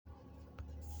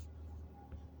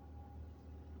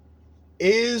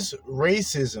Is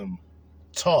racism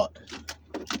taught?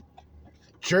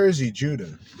 Jersey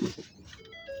Judah.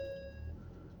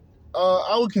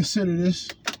 I would consider this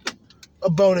a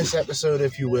bonus episode,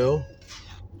 if you will.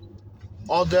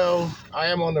 Although I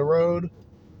am on the road,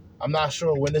 I'm not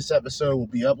sure when this episode will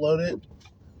be uploaded,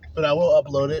 but I will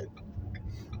upload it.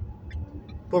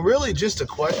 But really, just a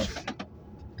question.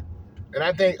 And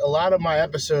I think a lot of my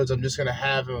episodes, I'm just going to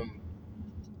have them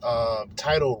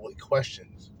titled with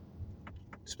questions,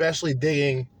 especially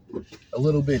digging a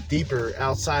little bit deeper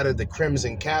outside of the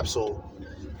Crimson Capsule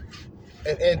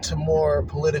and into more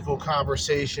political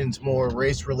conversations, more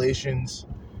race relations,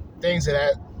 things of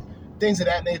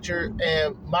that nature.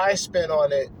 And my spin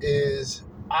on it is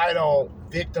I don't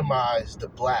victimize the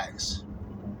blacks.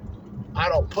 I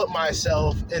don't put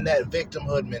myself in that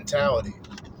victimhood mentality.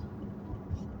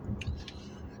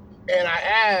 And I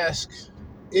ask,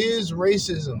 is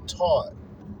racism taught?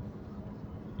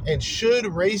 And should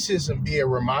racism be a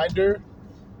reminder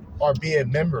or be a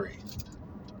memory?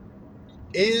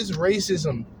 Is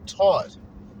racism taught?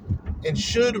 And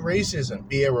should racism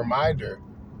be a reminder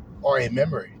or a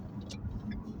memory?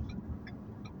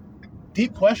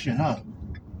 Deep question, huh?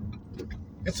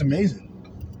 It's amazing.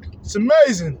 It's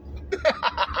amazing.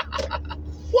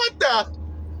 What the?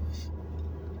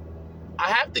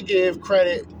 I have to give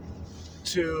credit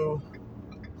to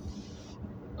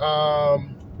a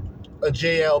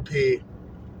JLP.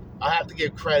 I have to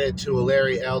give credit to a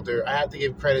Larry Elder. I have to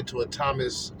give credit to a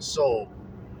Thomas Sowell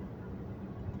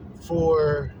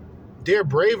for their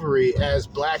bravery as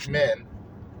black men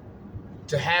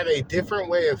to have a different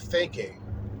way of thinking.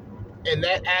 And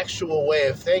that actual way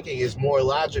of thinking is more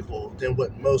logical than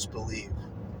what most believe.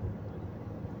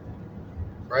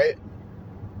 Right?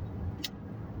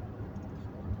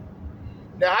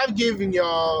 Now, I've given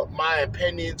y'all my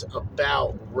opinions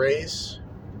about race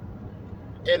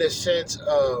in a sense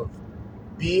of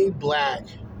being black,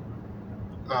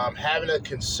 having a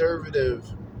conservative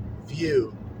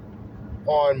view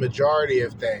on majority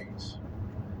of things,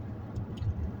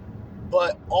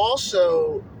 but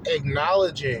also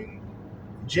acknowledging,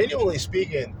 genuinely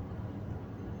speaking,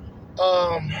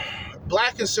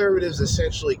 black conservatives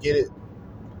essentially get it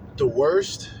the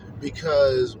worst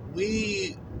because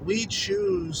we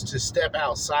choose to step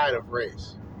outside of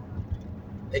race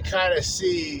and kind of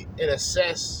see and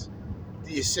assess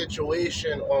the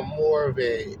situation on more of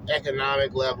a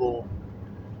economic level,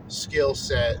 skill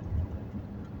set,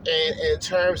 and in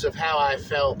terms of how I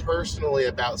felt personally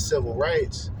about civil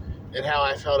rights and how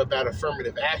I felt about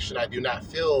affirmative action, I do not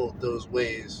feel those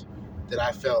ways that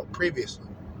I felt previously.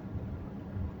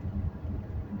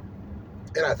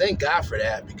 And I thank God for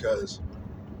that, because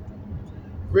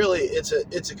really it's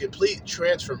a complete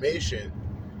transformation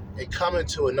and coming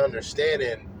to an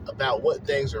understanding about what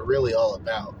things are really all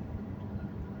about.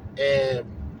 And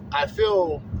I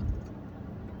feel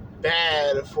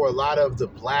bad for a lot of the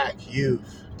black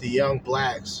youth, the young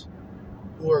blacks,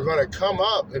 who are going to come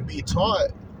up and be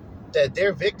taught that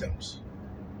they're victims.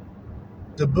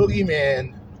 The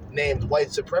boogeyman named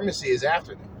white supremacy is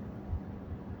after them.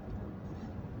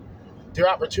 Their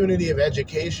opportunity of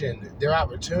education, their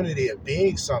opportunity of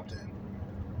being something,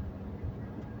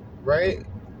 right?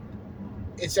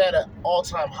 It's at an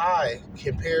all-time high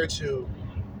compared to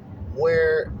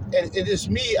where, and it is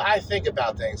me, I think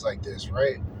about things like this,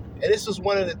 right? And this is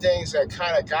one of the things that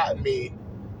kind of got me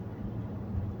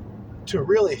to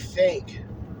really think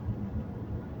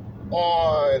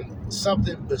on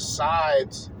something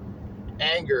besides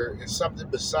anger and something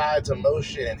besides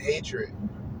emotion and hatred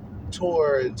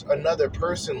towards another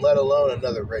person, let alone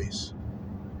another race.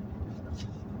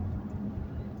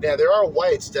 Now, there are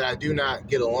whites that I do not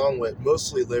get along with,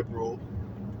 mostly liberal.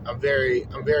 I'm very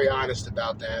honest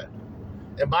about that.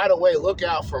 And by the way, look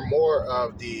out for more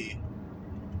of the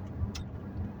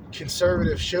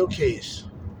Conservative Showcase.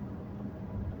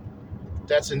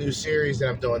 That's a new series that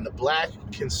I'm doing, the Black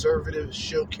Conservative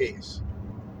Showcase.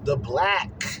 The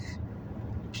Black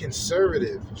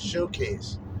Conservative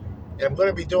Showcase. And I'm going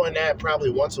to be doing that probably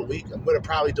once a week. I'm going to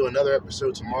probably do another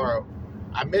episode tomorrow.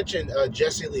 I mentioned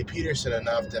Jesse Lee Peterson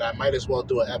enough that I might as well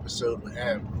do an episode with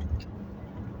him.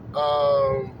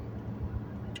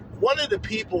 One of the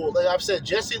people, like I've said,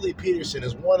 Jesse Lee Peterson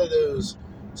is one of those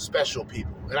special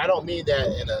people. And I don't mean that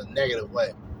in a negative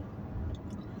way.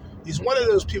 He's one of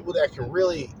those people that can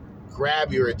really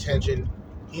grab your attention.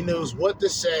 He knows what to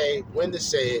say, when to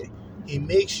say it. He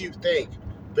makes you think,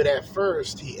 but at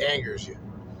first he angers you.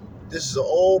 This is an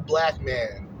old black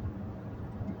man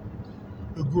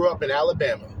who grew up in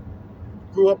Alabama,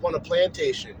 grew up on a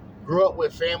plantation, grew up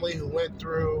with family who went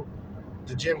through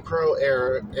the Jim Crow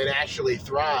era and actually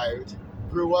thrived,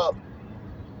 grew up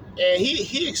And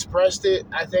he expressed it,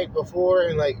 I think, before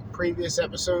in like previous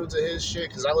episodes of his shit,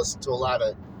 because I listened to a lot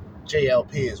of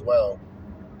JLP as well.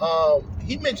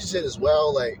 He mentions it as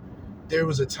well. Like, there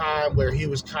was a time where he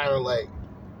was kind of like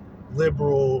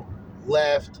liberal,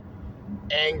 left,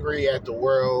 angry at the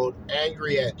world,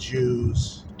 angry at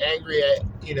Jews, angry at,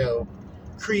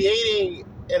 creating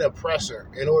an oppressor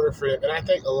in order for them. And I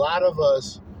think a lot of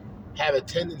us have a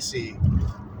tendency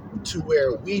to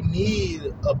where we need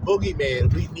a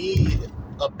boogeyman, we need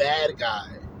a bad guy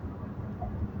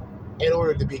in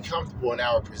order to be comfortable in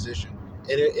our position.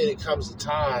 And it comes a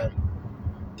time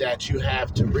that you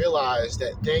have to realize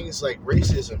that things like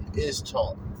racism is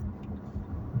taught.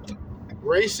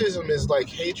 Racism is like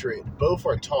hatred. Both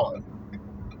are taught.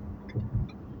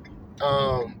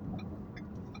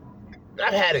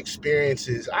 I've had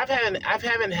experiences. I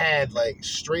haven't had like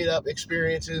straight up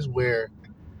experiences where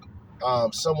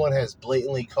someone has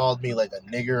blatantly called me like a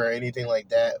nigger or anything like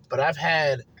that. But I've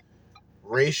had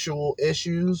racial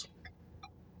issues.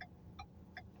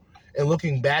 And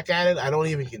looking back at it, I don't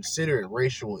even consider it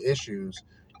racial issues.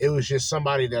 It was just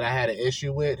somebody that I had an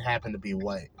issue with happened to be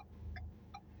white.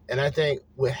 And I think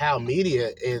with how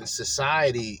media and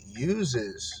society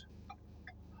uses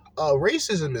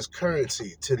racism is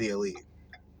currency to the elite,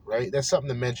 right? That's something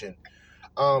to mention.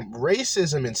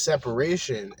 Racism and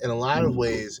separation, in a lot of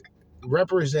ways,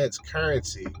 represents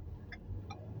currency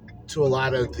to a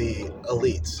lot of the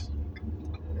elites,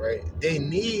 right? They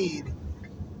need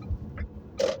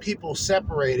people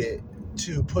separated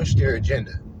to push their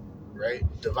agenda, right?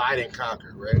 Divide and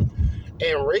conquer, right?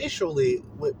 And racially,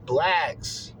 with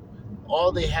blacks,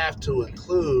 all they have to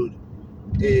include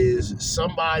is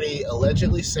somebody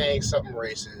allegedly saying something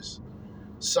racist,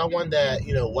 someone that,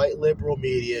 white liberal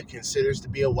media considers to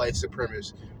be a white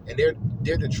supremacist, and they're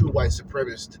the true white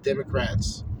supremacists, the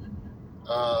Democrats,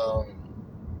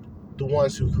 the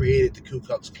ones who created the Ku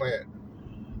Klux Klan.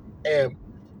 And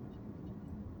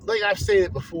like I've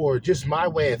stated before, just my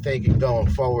way of thinking going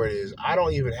forward is I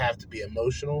don't even have to be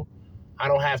emotional. I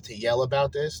don't have to yell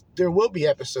about this. There will be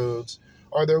episodes,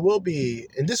 or there will be,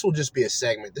 and this will just be a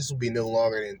segment. This will be no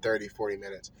longer than 30, 40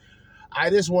 minutes. I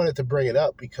just wanted to bring it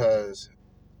up because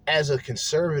as a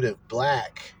conservative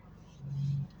black,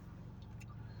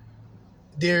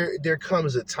 there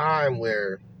comes a time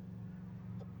where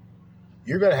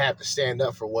you're going to have to stand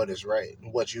up for what is right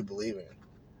and what you believe in.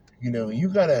 You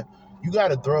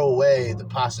gotta throw away the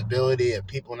possibility of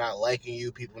people not liking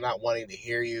you, people not wanting to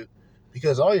hear you,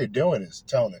 because all you're doing is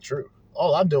telling the truth.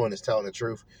 All I'm doing is telling the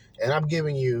truth, and I'm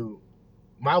giving you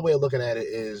my way of looking at it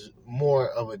is more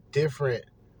of a different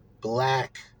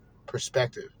black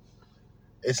perspective.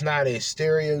 It's not a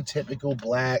stereotypical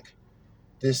black.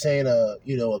 This ain't a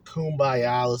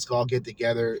kumbaya, let's all get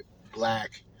together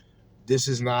black. This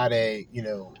is not a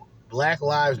Black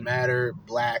Lives Matter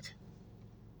black.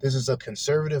 This is a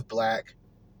conservative black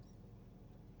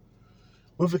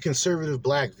with a conservative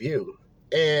black view.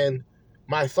 And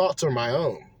my thoughts are my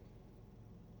own,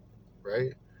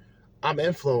 right? I'm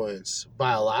influenced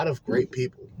by a lot of great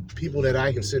people that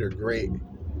I consider great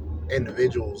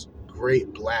individuals,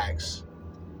 great blacks,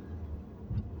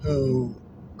 who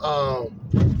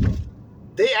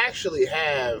they actually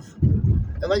have,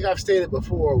 and like I've stated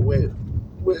before,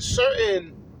 with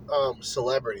certain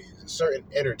celebrities, certain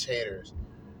entertainers,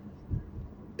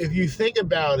 if you think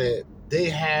about it, they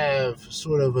have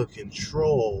sort of a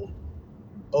control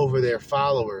over their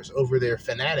followers, over their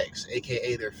fanatics,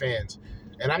 aka their fans.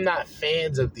 And I'm not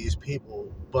fans of these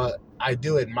people, but I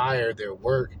do admire their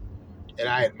work, and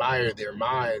I admire their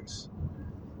minds,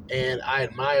 and I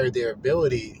admire their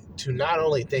ability to not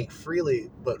only think freely,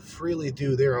 but freely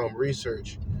do their own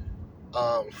research,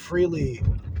 freely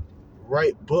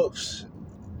write books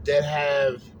that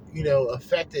have,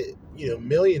 affected,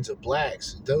 millions of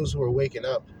blacks, those who are waking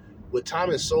up. With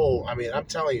Thomas Sowell, I mean, I'm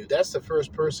telling you, that's the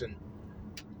first person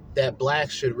that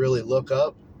blacks should really look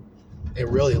up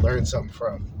and really learn something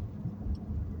from.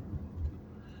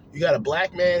 You got a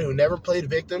black man who never played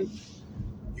victim.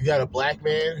 You got a black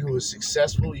man who was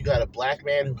successful. You got a black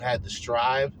man who had the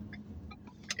strive.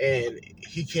 And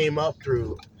he came up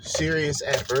through serious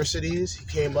adversities. He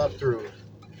came up through,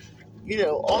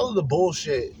 all of the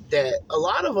bullshit that a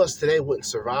lot of us today wouldn't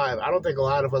survive. I don't think a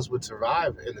lot of us would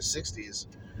survive in the 60s.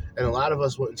 And a lot of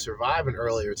us wouldn't survive in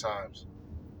earlier times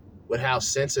with how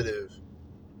sensitive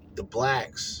the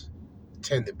blacks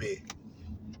tend to be.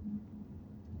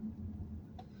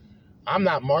 I'm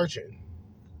not marching.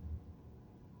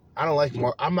 I don't like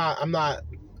I'm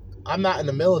not in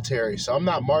the military, so I'm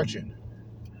not marching.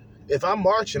 If I'm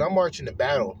marching, I'm marching to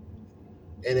battle.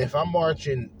 And if I'm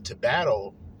marching to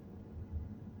battle,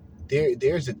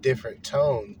 there's a different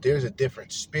tone, there's a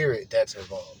different spirit that's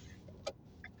involved.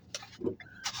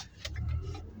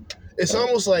 It's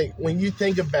almost like when you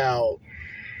think about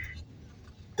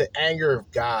the anger of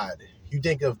God, you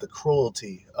think of the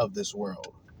cruelty of this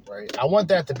world, right? I want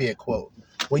that to be a quote.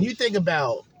 When you think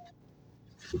about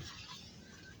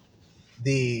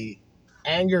the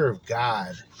anger of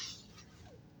God,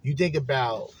 you think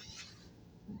about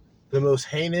the most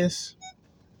heinous,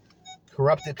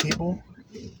 corrupted people.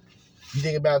 You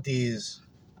think about these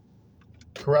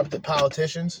corrupted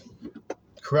politicians,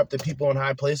 corrupted people in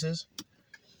high places,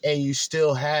 and you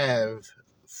still have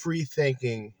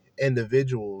free-thinking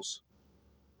individuals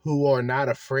who are not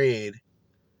afraid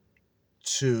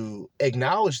to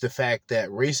acknowledge the fact that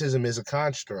racism is a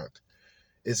construct.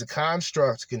 It's a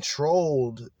construct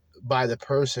controlled by the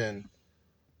person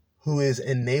who is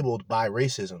enabled by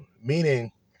racism.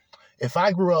 Meaning, if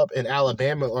I grew up in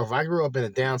Alabama or if I grew up in a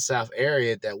down south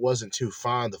area that wasn't too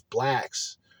fond of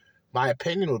blacks, my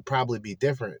opinion would probably be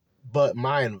different. But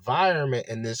my environment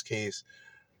in this case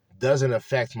doesn't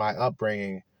affect my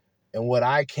upbringing and what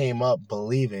I came up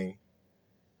believing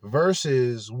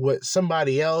versus what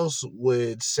somebody else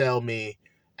would sell me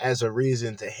as a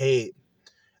reason to hate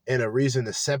and a reason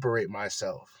to separate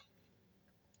myself.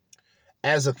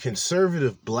 As a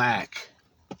conservative black,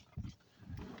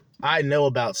 I know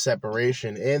about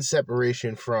separation and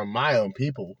separation from my own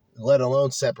people, let alone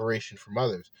separation from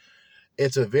others.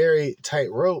 It's a very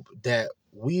tight rope that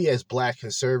we as black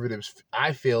conservatives,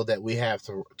 I feel that we have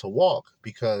to walk,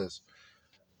 because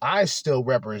I still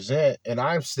represent and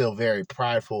I'm still very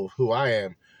prideful of who I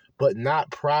am, but not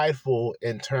prideful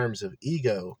in terms of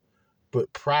ego,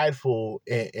 but prideful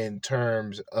in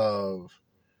terms of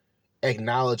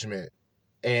acknowledgement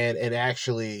and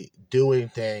actually doing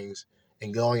things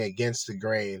and going against the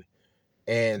grain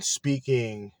and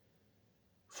speaking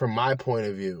from my point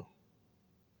of view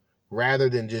rather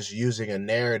than just using a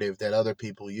narrative that other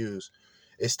people use.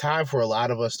 It's time for a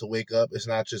lot of us to wake up. It's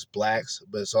not just blacks,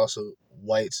 but it's also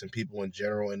whites and people in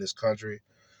general in this country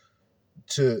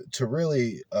to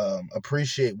really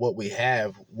appreciate what we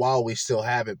have while we still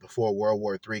have it before World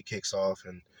War III kicks off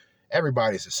and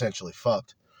everybody's essentially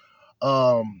fucked.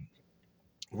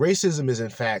 Racism is in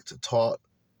fact taught.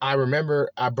 I remember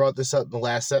I brought this up in the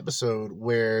last episode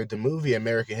where the movie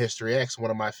American History X,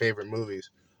 one of my favorite movies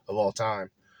of all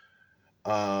time,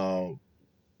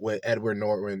 with Edward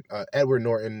Norton,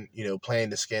 playing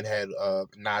the skinhead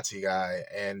Nazi guy,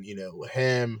 and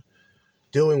him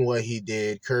doing what he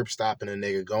did, curb stopping a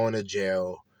nigga, going to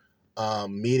jail,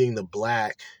 meeting the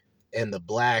black, and the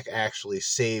black actually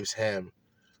saves him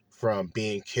from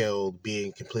being killed,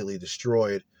 being completely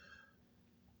destroyed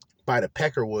by the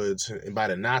Peckerwoods and by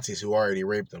the Nazis who already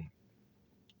raped him.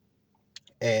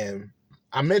 And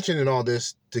I'm mentioning all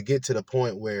this to get to the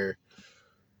point where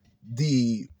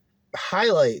the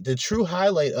true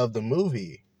highlight of the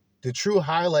movie, the true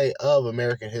highlight of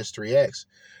American History X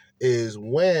is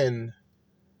when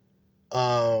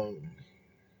the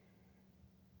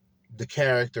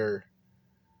character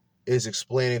is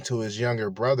explaining to his younger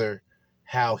brother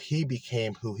how he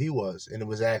became who he was, and it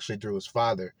was actually through his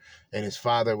father, and his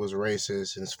father was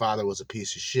racist, and his father was a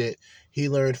piece of shit. He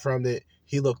learned from it.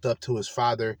 He looked up to his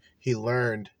father. He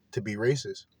learned to be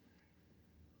racist.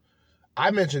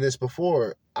 I mentioned this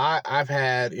before. I've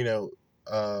had,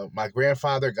 my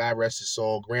grandfather, God rest his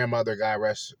soul, grandmother, God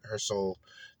rest her soul.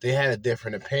 They had a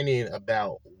different opinion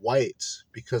about whites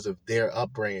because of their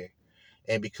upbringing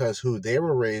and because who they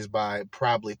were raised by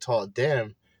probably taught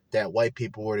them that white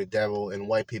people were the devil and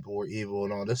white people were evil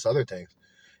and all this other things.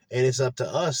 And it's up to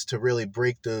us to really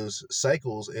break those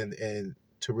cycles and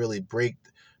to really break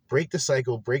the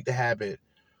cycle, break the habit,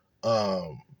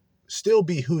 still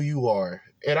be who you are.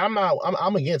 And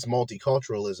I'm against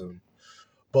multiculturalism,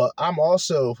 but I'm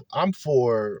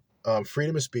for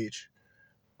freedom of speech.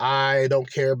 I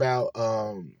don't care about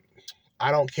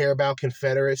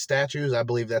Confederate statues. I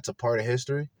believe that's a part of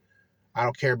history. I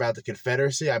don't care about the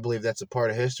Confederacy. I believe that's a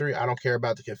part of history. I don't care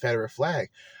about the Confederate flag.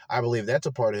 I believe that's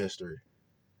a part of history.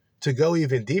 To go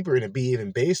even deeper and to be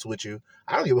even based with you,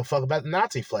 I don't give a fuck about the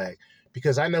Nazi flag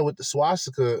because I know what the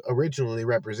swastika originally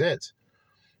represents.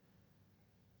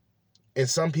 And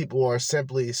some people are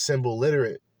simply symbol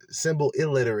illiterate.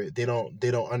 They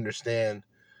don't understand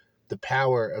the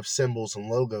power of symbols and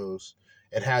logos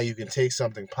and how you can take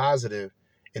something positive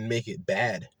and make it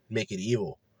bad, make it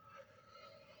evil.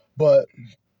 But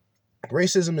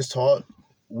racism is taught.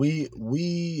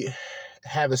 We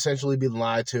have essentially been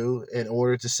lied to in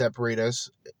order to separate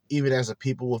us, even as a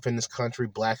people within this country,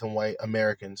 black and white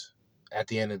Americans, at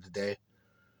the end of the day.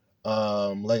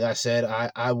 Like I said,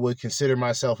 I would consider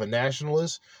myself a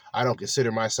nationalist. I don't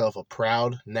consider myself a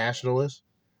proud nationalist.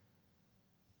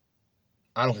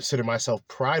 I don't consider myself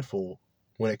prideful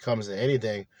when it comes to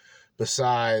anything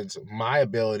besides my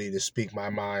ability to speak my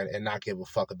mind and not give a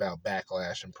fuck about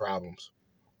backlash and problems.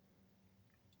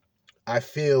 I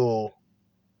feel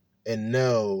and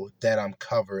know that I'm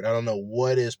covered. I don't know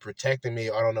what is protecting me.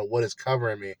 I don't know what is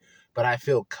covering me, but I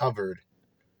feel covered.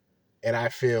 And I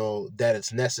feel that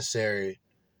it's necessary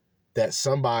that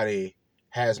somebody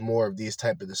has more of these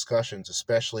type of discussions,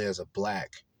 especially as a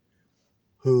black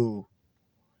who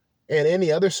in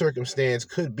any other circumstance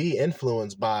could be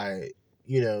influenced by,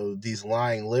 these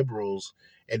lying liberals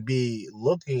and be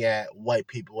looking at white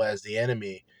people as the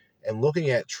enemy and looking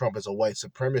at Trump as a white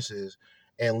supremacist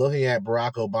and looking at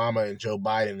Barack Obama and Joe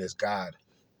Biden as God.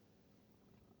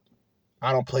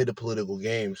 I don't play the political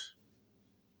games.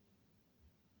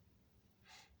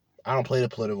 I don't play the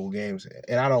political games.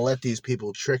 And I don't let these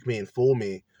people trick me and fool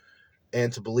me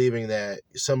into believing that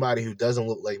somebody who doesn't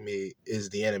look like me is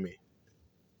the enemy.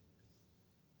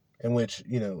 In which,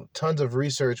 tons of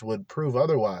research would prove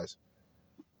otherwise.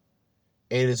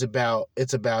 And it's about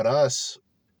us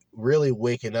really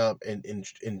waking up and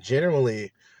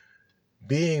generally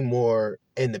being more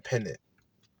independent.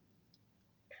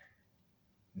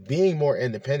 Being more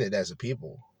independent as a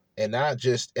people. And not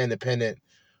just independent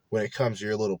when it comes to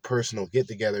your little personal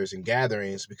get-togethers and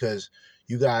gatherings, because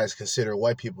you guys consider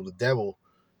white people the devil,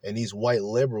 and these white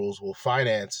liberals will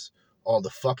finance all the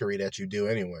fuckery that you do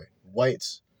anyway.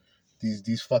 Whites,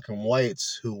 these fucking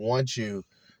whites who want you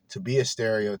to be a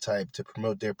stereotype to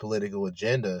promote their political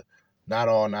agenda. Not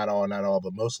all,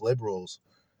 but most liberals,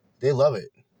 they love it.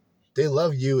 They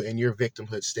love you in your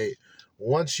victimhood state.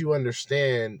 Once you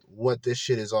understand what this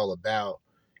shit is all about,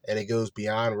 and it goes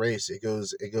beyond race, it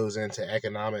goes into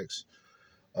economics,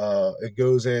 it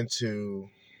goes into,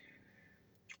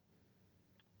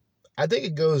 I think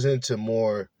it goes into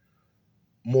more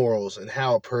morals and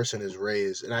how a person is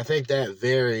raised. And I think that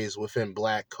varies within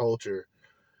black culture.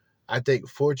 I think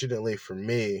fortunately for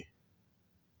me,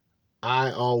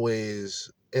 I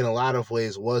always, in a lot of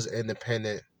ways, was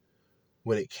independent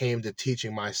when it came to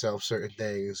teaching myself certain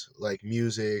things like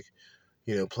music,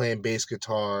 playing bass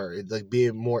guitar, like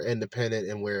being more independent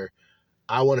and where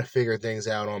I want to figure things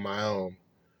out on my own.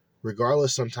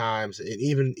 Regardless, sometimes, and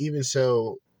even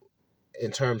so,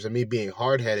 in terms of me being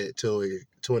hard headed to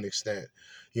an extent,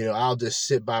 I'll just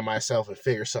sit by myself and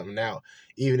figure something out,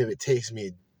 even if it takes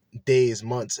me days,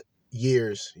 months,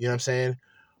 years. You know what I'm saying?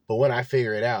 But when I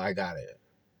figure it out, I got it.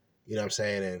 You know what I'm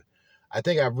saying? And I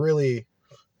think I've really,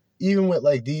 even with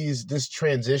like this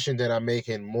transition that I'm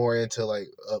making more into like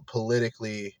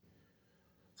politically,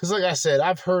 because like I said,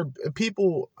 I've heard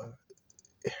people,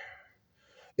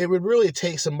 it would really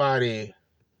take somebody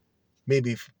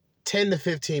maybe 10 to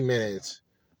 15 minutes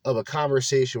of a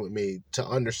conversation with me to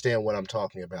understand what I'm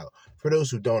talking about. For those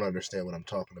who don't understand what I'm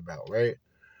talking about, right?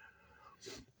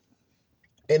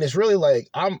 And it's really like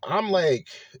I'm like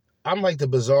the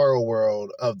bizarro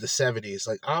world of the 70s.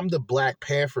 Like I'm the Black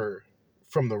Panther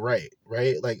from the right,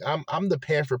 right? Like I'm the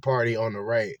Panther Party on the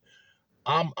right.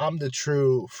 I'm the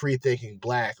true free thinking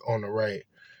black on the right.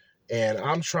 And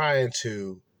I'm trying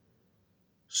to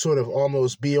sort of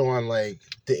almost be on like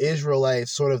the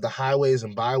Israelites, sort of the highways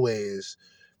and byways,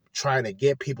 trying to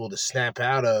get people to snap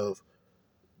out of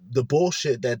the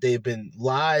bullshit that they've been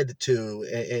lied to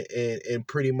and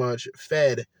pretty much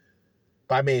fed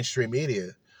by mainstream media.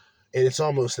 And it's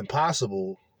almost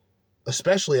impossible,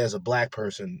 especially as a black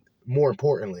person, more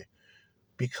importantly,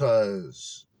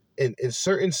 because in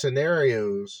certain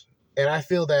scenarios, and I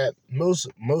feel that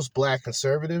most black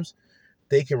conservatives,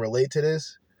 they can relate to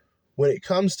this. When it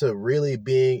comes to really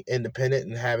being independent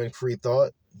and having free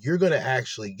thought, you're going to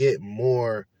actually get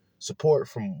more support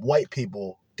from white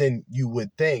people than you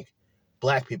would think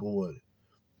black people would.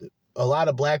 A lot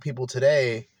of black people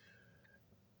today,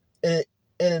 in,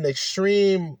 in an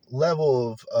extreme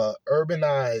level of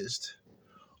urbanized,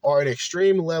 or an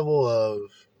extreme level of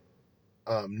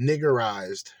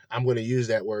niggerized, I'm going to use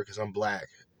that word because I'm black,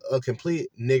 a complete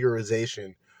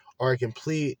niggerization or a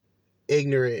complete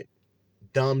ignorant,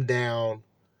 dumbed down,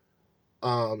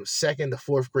 second to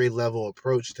fourth grade level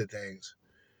approach to things.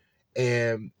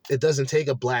 And it doesn't take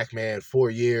a black man 4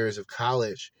 years of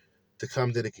college to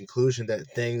come to the conclusion that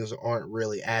things aren't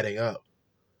really adding up.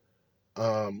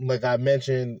 Like I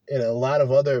mentioned, and a lot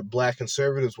of other black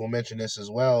conservatives will mention this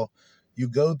as well. You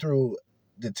go through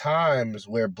the times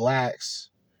where blacks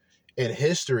in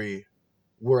history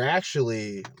were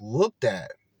actually looked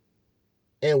at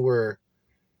and were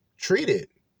treated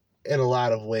in a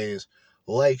lot of ways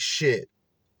like shit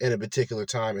in a particular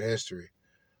time in history.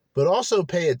 But also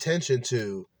pay attention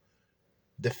to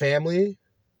the family.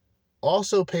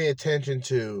 Also pay attention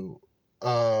to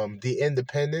the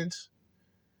independence.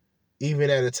 Even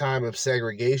at a time of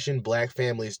segregation, black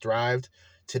families thrived.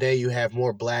 Today you have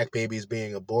more black babies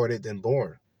being aborted than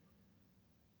born.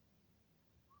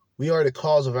 We are the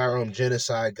cause of our own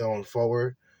genocide going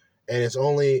forward. And it's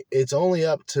only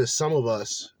up to some of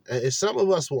us. And some of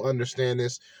us will understand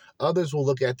this. Others will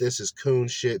look at this as coon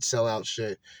shit, sellout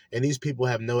shit. And these people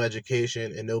have no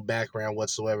education and no background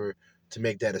whatsoever to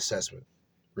make that assessment.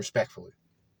 Respectfully.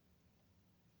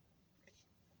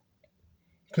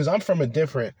 Because I'm from a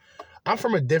different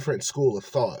school of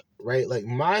thought, right? Like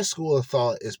my school of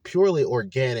thought is purely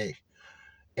organic,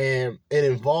 and it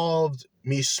involved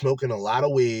me smoking a lot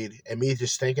of weed and me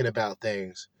just thinking about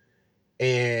things.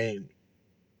 And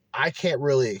I can't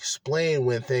really explain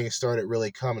when things started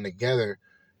really coming together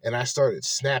and I started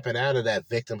snapping out of that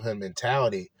victimhood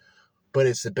mentality. But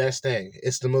it's the best thing.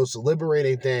 It's the most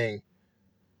liberating thing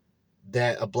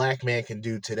that a black man can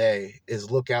do today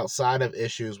is look outside of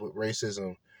issues with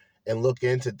racism and look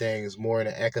into things more in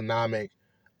an economic,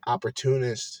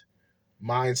 opportunist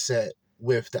mindset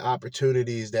with the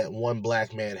opportunities that one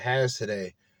black man has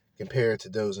today compared to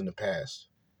those in the past.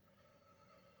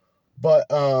 But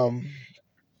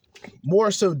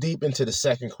more so deep into the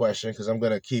second question, because I'm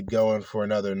going to keep going for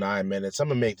another 9 minutes. I'm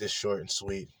going to make this short and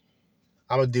sweet.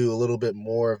 I'm going to do a little bit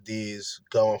more of these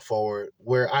going forward,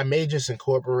 where I may just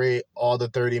incorporate all the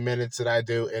 30 minutes that I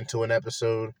do into an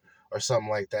episode or something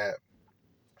like that.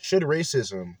 Should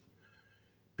racism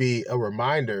be a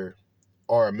reminder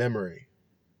or a memory?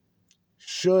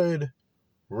 Should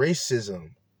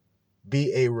racism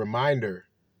be a reminder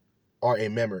or a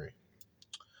memory?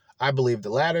 I believe the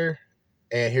latter,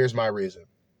 and here's my reason.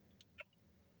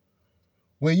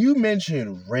 When you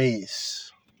mention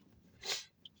race,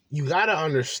 you got to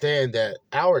understand that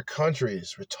our country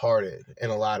is retarded in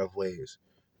a lot of ways.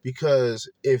 Because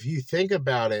if you think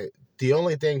about it, the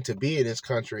only thing to be in this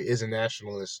country is a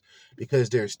nationalist, because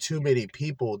there's too many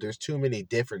people, there's too many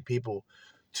different people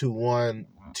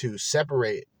to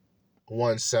separate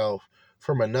oneself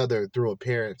from another through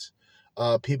appearance.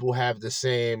 People have the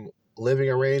same living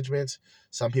arrangements.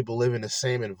 Some people live in the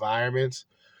same environments.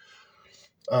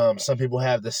 Some people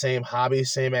have the same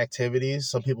hobbies, same activities.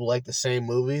 Some people like the same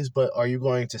movies. But are you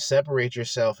going to separate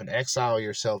yourself and exile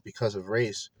yourself because of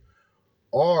race?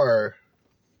 Or,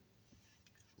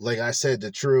 like I said,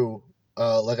 a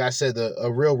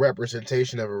real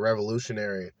representation of a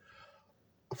revolutionary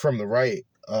from the right,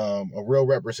 a real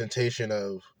representation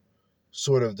of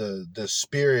sort of the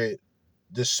spirit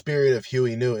of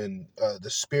Huey Newton, the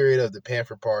spirit of the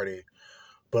Panther Party,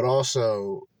 but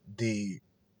also the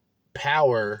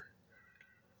power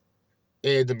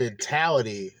and the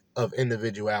mentality of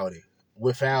individuality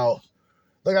without,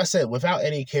 like I said, without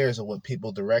any cares of what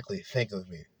people directly think of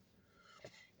me.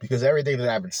 Because everything that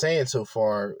I've been saying so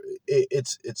far,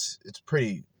 it's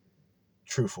pretty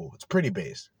truthful. It's pretty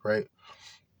based, right?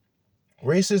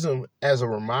 Racism, as a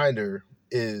reminder,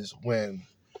 is when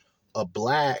a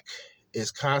black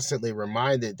is constantly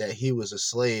reminded that he was a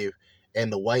slave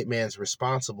and the white man's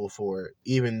responsible for it,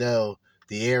 even though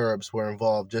the Arabs were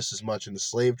involved just as much in the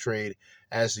slave trade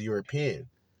as the European.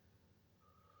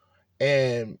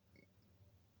 And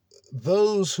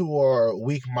those who are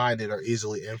weak-minded are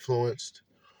easily influenced.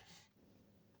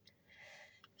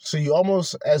 So you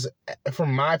almost,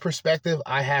 from my perspective,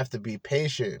 I have to be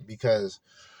patient because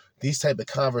these type of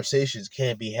conversations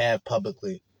can't be had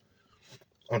publicly.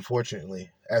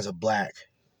 Unfortunately, as a black,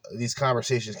 these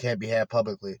conversations can't be had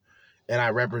publicly, and I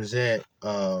represent.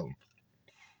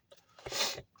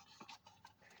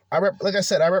 Like I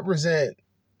said, I represent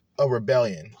a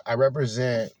rebellion. I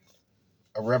represent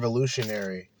a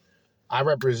revolutionary. I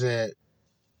represent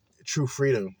true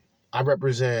freedom. I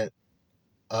represent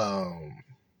a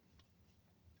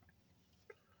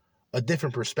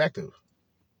different perspective.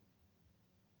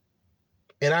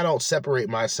 And I don't separate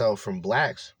myself from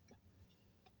blacks.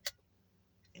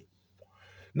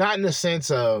 Not in the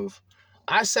sense of,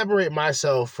 I separate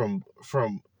myself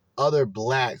from other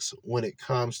blacks when it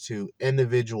comes to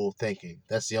individual thinking.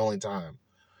 That's the only time.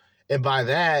 And by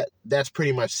that, that's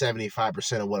pretty much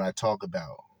 75% of what I talk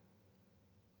about.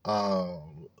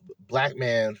 Black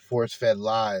man force-fed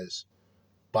lies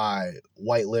by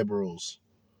white liberals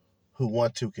who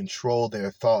want to control their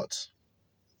thoughts.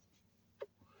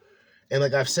 And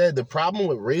like I've said, the problem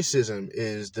with racism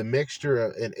is the mixture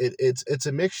of, and it's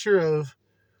a mixture of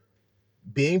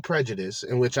being prejudiced,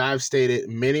 in which I've stated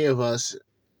many of us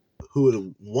who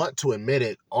would want to admit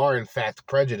it are in fact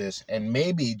prejudiced, and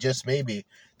maybe, just maybe,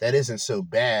 that isn't so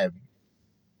bad.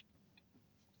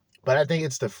 But I think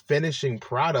it's the finishing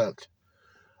product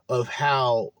of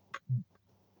how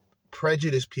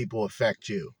prejudiced people affect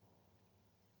you.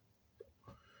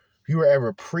 If you were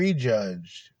ever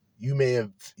prejudged, you may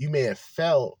have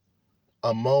felt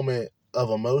a moment of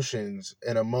emotions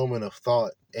and a moment of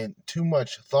thought, and too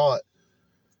much thought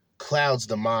clouds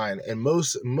the mind, and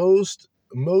most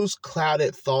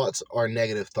clouded thoughts are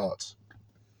negative thoughts,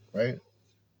 right?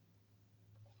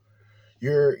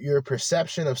 Your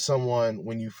perception of someone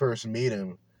when you first meet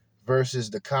him versus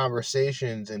the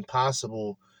conversations and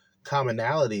possible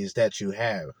commonalities that you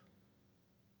have,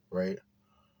 right?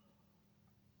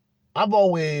 I've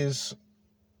always,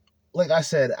 like I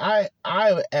said, I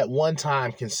at one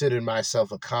time considered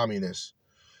myself a communist.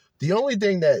 The only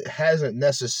thing that hasn't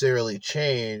necessarily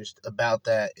changed about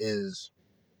that is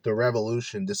the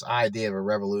revolution, this idea of a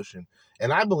revolution.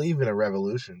 And I believe in a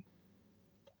revolution.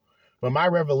 But my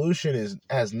revolution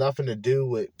has nothing to do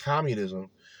with communism.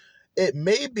 It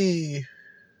may be,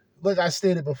 like I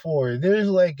stated before, there's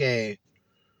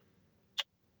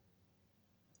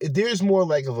more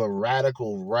like of a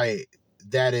radical right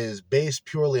that is based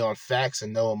purely on facts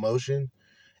and no emotion.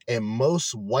 And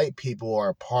most white people are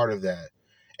a part of that.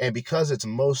 And because it's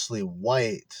mostly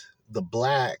white, the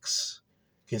blacks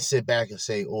can sit back and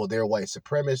say, oh, they're white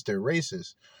supremacists, they're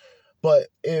racist. But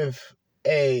if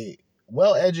a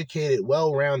well-educated,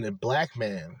 well-rounded black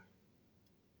man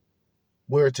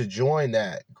were to join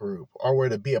that group or were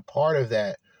to be a part of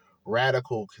that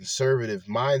radical conservative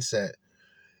mindset,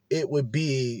 it would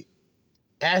be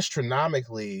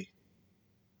astronomically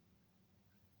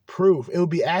proof. It would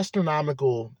be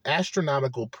astronomical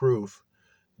proof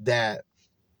that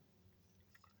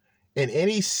in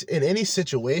any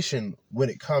situation when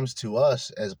it comes to us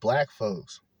as black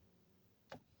folks,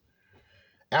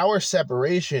 our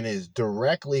separation is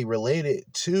directly related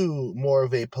to more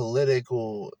of a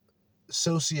political,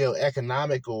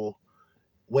 socio-economical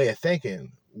way of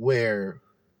thinking, where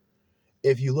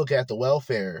if you look at the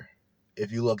welfare,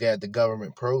 if you look at the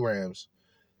government programs,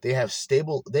 they have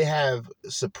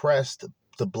suppressed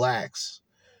the blacks.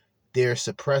 They're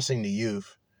suppressing the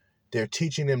youth. They're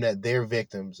teaching them that they're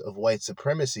victims of white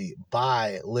supremacy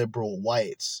by liberal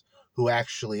whites who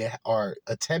actually are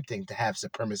attempting to have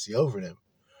supremacy over them.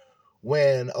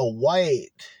 When a white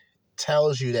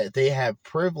tells you that they have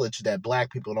privilege that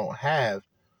black people don't have,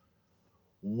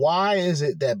 why is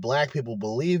it that black people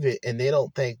believe it and they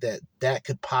don't think that that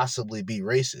could possibly be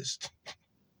racist?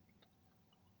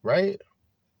 Right?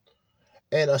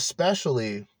 And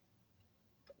especially,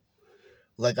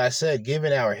 like I said,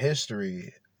 given our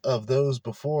history of those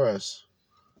before us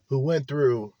who went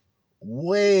through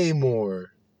way more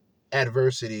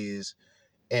adversities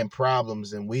and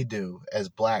problems than we do as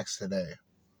blacks today,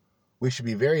 we should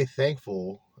be very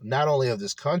thankful not only of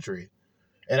this country,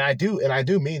 and I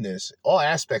do mean this, all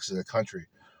aspects of the country.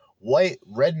 White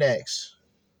rednecks,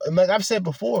 and like I've said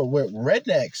before, where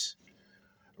rednecks,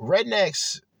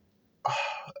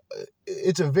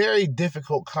 it's a very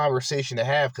difficult conversation to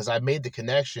have because I made the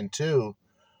connection to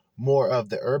more of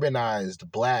the urbanized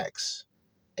blacks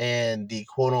and the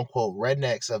quote unquote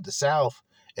rednecks of the South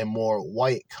and more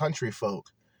white country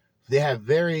folk. They have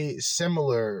very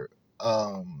similar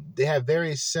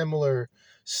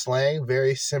slang,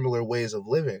 very similar ways of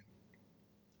living.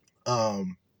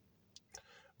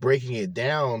 Breaking it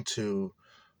down to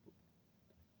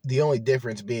the only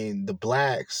difference being the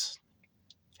blacks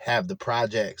have the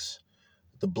projects.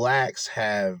 The blacks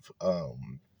have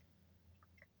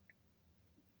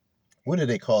what do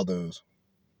they call those?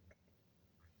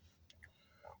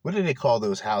 What do they call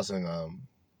those housing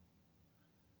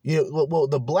well,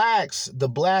 the blacks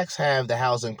have the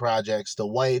housing projects. The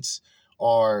whites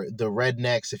are the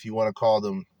rednecks, if you want to call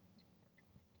them,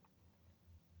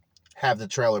 have the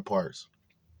trailer parks.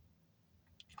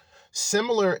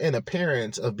 Similar in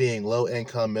appearance of being low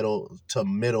income, middle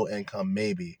income,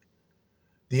 maybe.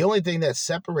 The only thing that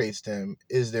separates them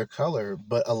is their color,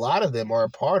 but a lot of them are a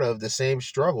part of the same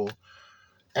struggle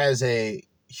as a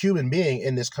human being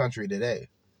in this country today.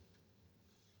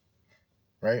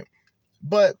 Right?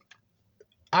 But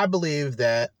I believe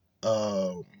that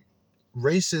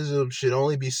racism should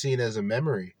only be seen as a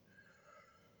memory.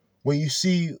 When you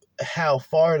see how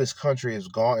far this country has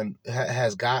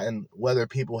gotten, whether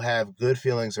people have good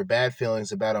feelings or bad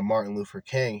feelings about a Martin Luther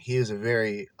King, he is a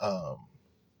very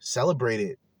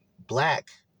celebrated black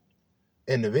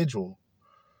individual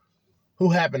who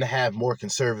happened to have more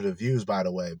conservative views, by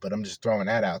the way, but I'm just throwing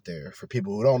that out there for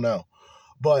people who don't know.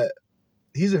 But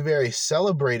he's a very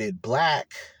celebrated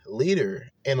black leader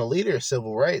and a leader of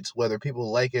civil rights, whether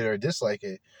people like it or dislike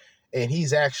it. And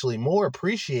he's actually more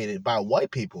appreciated by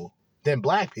white people than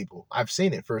black people. I've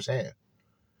seen it firsthand.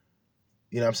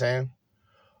 You know what I'm saying?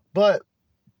 But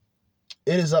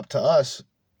it is up to us,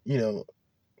 you know,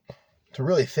 to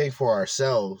really think for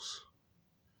ourselves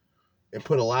and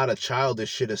put a lot of childish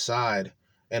shit aside.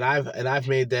 And I've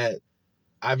made that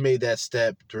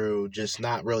step through just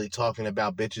not really talking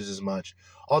about bitches as much.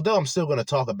 Although I'm still going to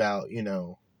talk about, you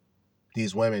know,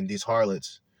 these women, these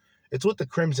harlots. It's what the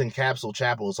Crimson Capsule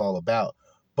Chapel is all about.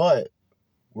 But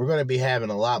we're going to be having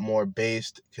a lot more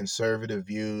based conservative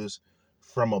views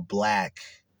from a black.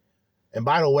 And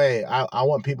by the way, I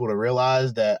want people to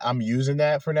realize that I'm using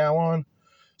that from now on.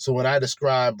 So when I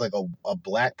describe like a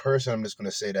black person, I'm just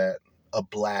going to say that a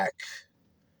black.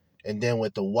 And then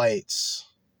with the whites,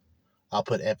 I'll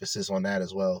put emphasis on that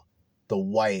as well. The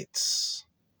whites.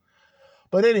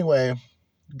 But anyway,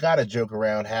 gotta joke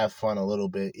around, have fun a little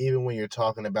bit, even when you're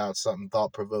talking about something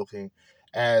thought-provoking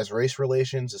as race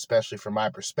relations, especially from my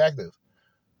perspective.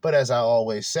 But as I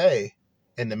always say,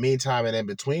 in the meantime and in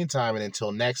between time and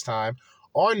until next time,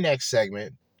 our next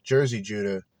segment, Jersey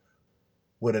Judah,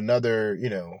 with another, you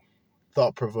know,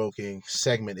 thought-provoking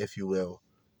segment, if you will,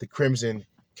 the Crimson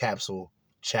Capsule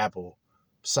Chapel,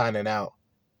 signing out.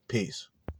 Peace.